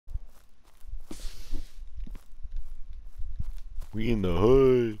We in the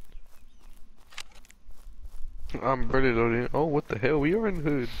hood. I'm ready to. Oh, what the hell? We are in the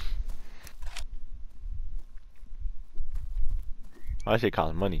hood. That shit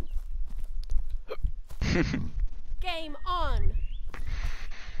costs money. Game on.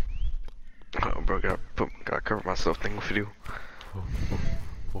 Oh, bro, gotta cover myself. Thing with you.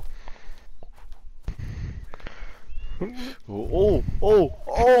 Oh, oh,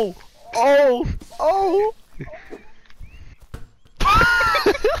 oh, oh, oh.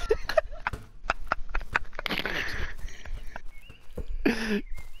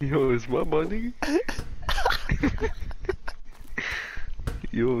 Yo, it's my money.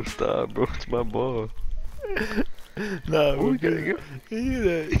 Yo, stop, bro. It's my ball. Nah, Oh, bro, you gotta go.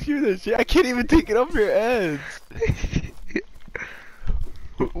 hear that shit. I can't even take it off your ass.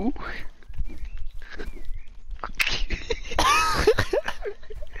 Ooh.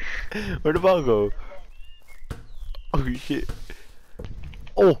 Where'd the ball go? Oh shit.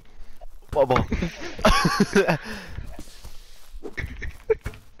 Oh, my ball.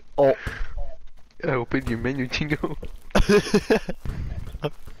 Oh. I opened your menu, Chingo.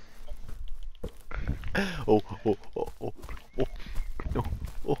 Oh, oh, oh, oh, oh, no,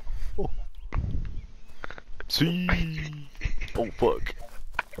 oh, oh. See. Oh fuck.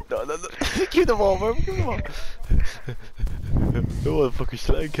 No, no, no. Give the ball, bro. Give the ball. No motherfucking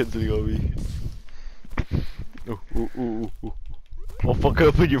slide canceling on me. Oh, oh, oh, oh, oh. I'll fuck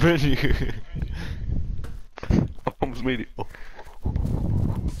up in your menu. Almost made it. Oh.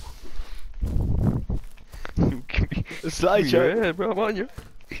 Slide shot. Yeah, bro, I'm on you.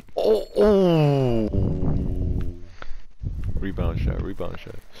 Oh, oh. Rebound shot, rebound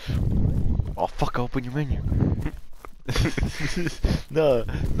shot. Oh, fuck, open your menu. Nah,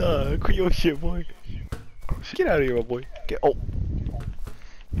 nah, quit your shit, boy. Get out of here, my boy. Get, oh.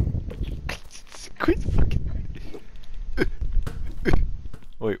 Quit fucking.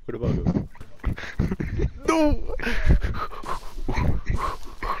 Wait, where'd the ball go? No!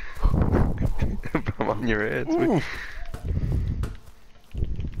 I'm on your ass, Ooh. man.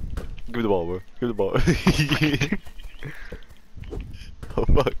 Give me the ball, bro. Give me the ball. Oh,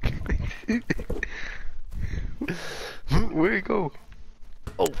 fuck. Where'd it go?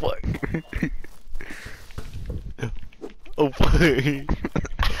 Oh, fuck. Oh, fuck.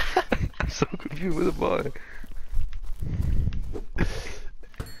 I'm so confused with the ball.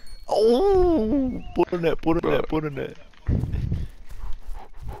 Oh! Put on that, put on that, put on that.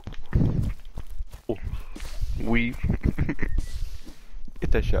 Oh. Weave.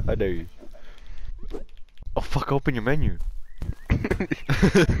 Get that shot, I dare you. Oh, fuck, open your menu.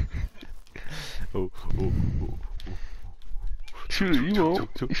 Oh, oh, oh, oh. Shoot it, you won't.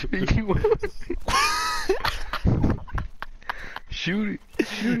 Shoot it, you won't. Shoot it,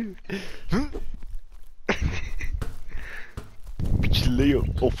 shoot it. Bitch, Leo.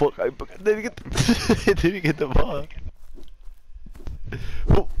 Oh, fuck, I didn't get the, I didn't get the ball.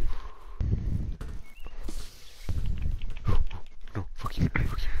 Oh. No, fuck you,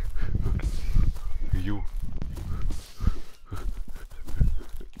 fuck you. You.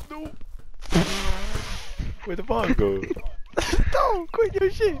 No. Where'd the ball go? No, quit your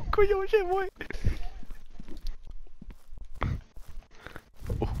shit, boy.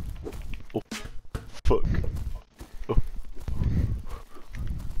 Oh, oh, fuck. Oh.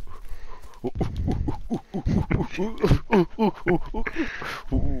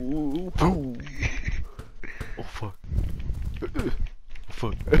 Oh, fuck.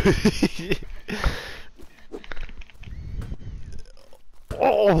 Fuck.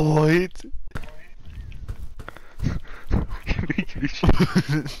 Oh, it.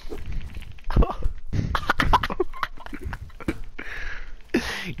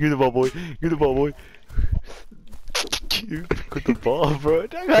 You're the ball, boy. You're the ball, boy. You got the ball, bro.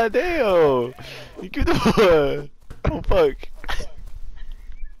 God damn. You give the ball. Oh, fuck.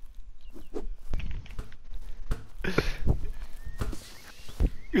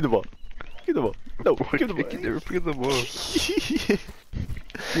 Give the ball. Give the ball. No, give the ball. I can never forget the ball.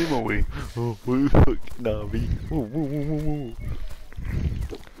 Get my way. Oh, fuck. Nah, me. Woo, woo, woo, woo, woo.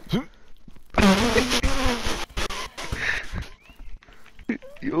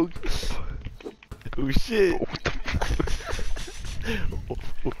 Yo. Oh, shit. Oh, what the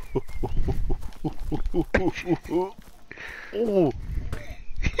Oh,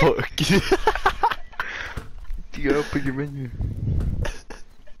 fuck. You gotta open your menu.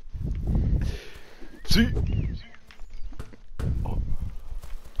 See? Oh.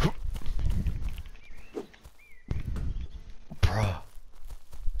 Bruh.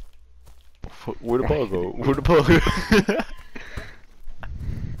 Fuck, where'd the ball go? Where'd the ball go?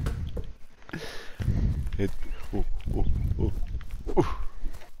 It, oh, oh, oh.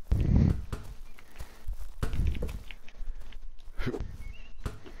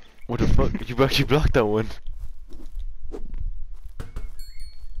 You actually blocked that one.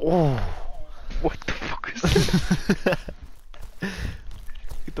 Oh. What the fuck is that?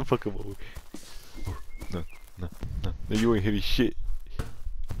 Get the fuck out of my way. Oh, no, no, no. No, you ain't hitting shit.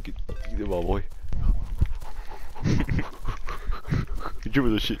 Get my boy. Give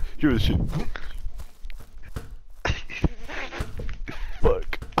me the shit. Give me the shit.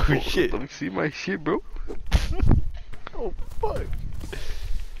 Fuck. Oh shit. Let me see my shit, bro. Oh fuck.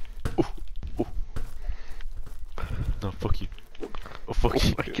 Oh, oh. No, fuck you. Oh fuck Oh,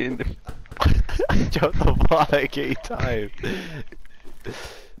 you. I can't. Jump the ball like 8 times.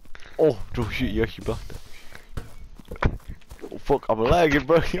 Oh, no shit, you actually blocked that. Oh fuck, I'm lagging,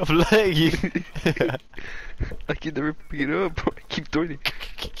 bro. I'm lagging. I can't never pick it up, bro. I keep throwing it.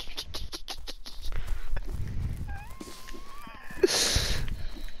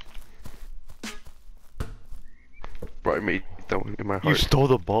 Bro, I made that one in my You heart. stole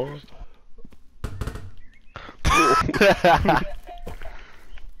the ball?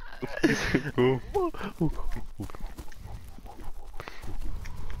 Bro.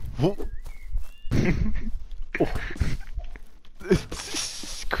 Whoop. Oh.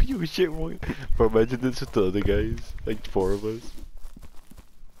 You shit, boy. Bro, imagine this with the other guys. Like 4 of us.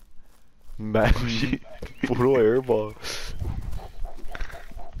 Man, shit. Puro airball.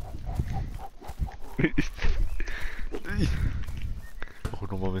 Oh,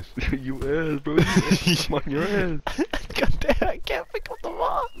 no mames. You ass, bro. You ass. I'm on your ass. God damn, I can't pick up the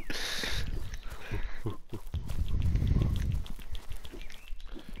ball.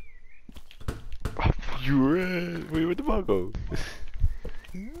 You ran. Wait, where'd the ball go?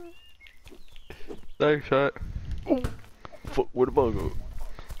 Nice shot. Oh, fuck, where'd the ball go?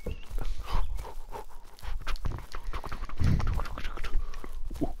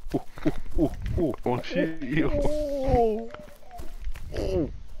 Oh shit, yo. Oh. Oh.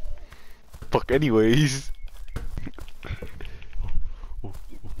 Fuck, anyways. Oh,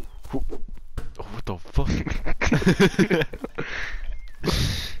 what the fuck?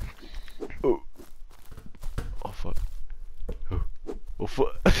 Oh. Oh, fuck. Oh, oh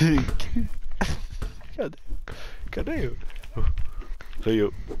fuck. God damn. God damn. Oh. Lay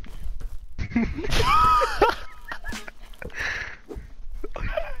up.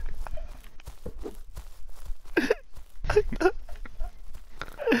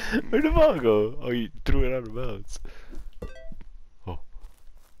 Where'd the ball go? Oh, you threw it out of bounds. Oh.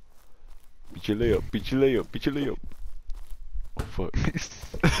 Beat your layup, beat your layup, beat your layup. Oh fuck.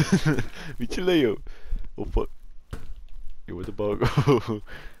 Beat your layup. Oh fuck. Yo, where'd the ball go?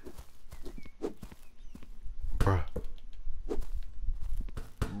 Bruh.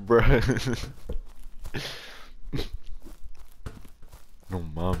 Bruh. No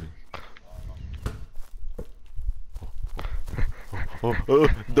mommy. Oh, no,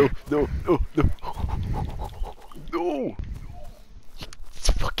 no, no, no. No! It's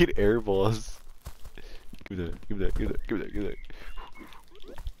fucking air balls. Give me that, give me that, give me that, give me that, give me that.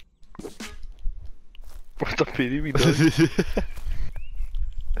 What the pity me, dog?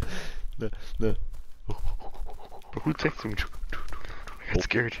 No, no. Bro, who texted me? I got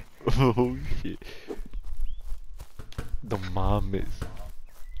scared. Oh shit. The mom is.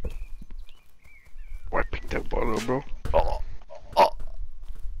 Why I picked that ball up, bro? Oh, oh.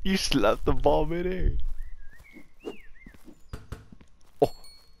 You slapped the ball midair. Oh.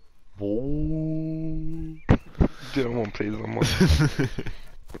 Whoa. Dude, I won't play this no more.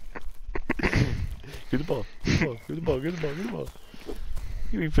 Give the ball, give the ball, give the ball, give the ball, give the ball.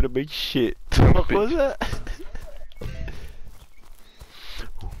 You ain't finna make shit. What was that?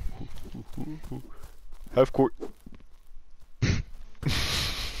 Half court.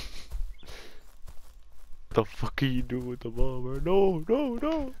 The fuck are you doing with the ball, bro? No, no,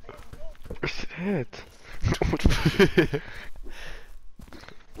 no. Where's it at?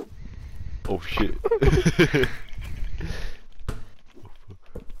 Oh shit.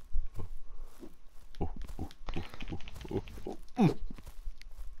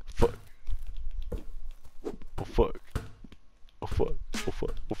 Fuck. Oh fuck. Oh fuck. Oh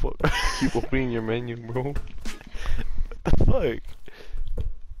fuck. Oh fuck. Keep opening your menu, bro. What the fuck?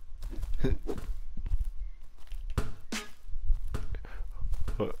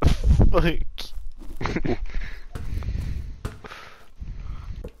 Fuck. Fuck.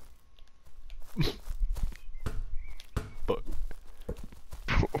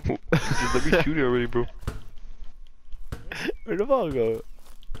 Just let me shoot it already, bro. Where'd the ball go?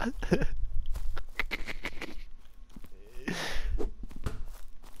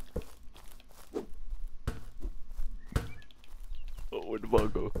 Oh, where'd the ball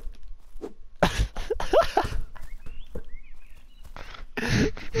go?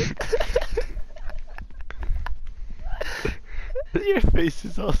 Your face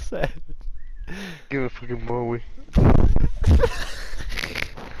is all sad. Give a fucking ball away.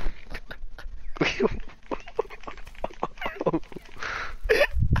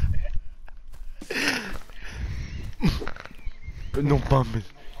 No mames.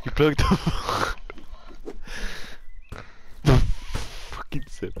 You plugged up. The fucking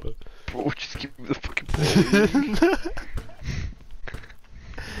zipper. Bro, just give me the fucking ball.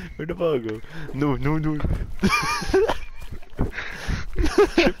 Where'd the ball go? No, no, no.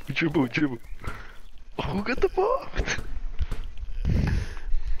 Dribble. Who got the ball?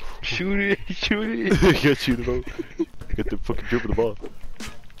 Shoot it. I got you the ball. I got the fucking dribble the ball.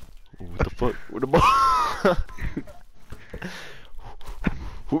 Oh, what the fuck? Where the ball?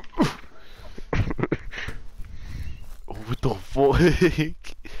 Oh, what the fuck?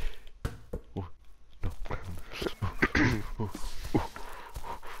 Oh, no.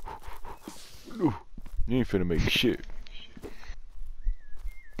 No. You ain't finna make shit.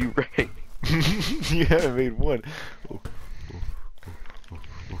 You right. You haven't made one.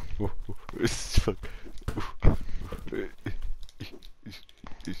 It's fuck. Oh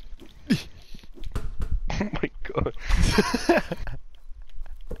my god.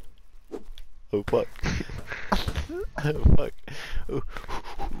 Oh fuck. Oh fuck. Oh.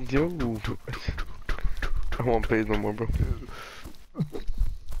 Yo. I won't pay no more, bro.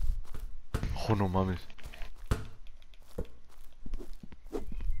 Oh no, mames.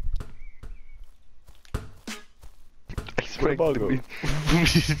 I swear Where'd the to ball be. go?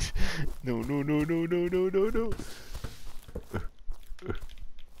 No, no, no, no, no, no, no, no.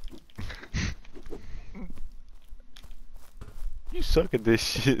 You suck at this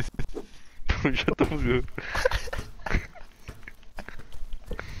shit. Shut the fuck up.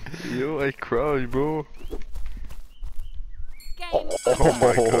 Yo, I cried, bro. Game Oh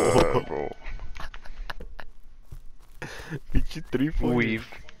my god, bro. Beat you 3 points. Weave.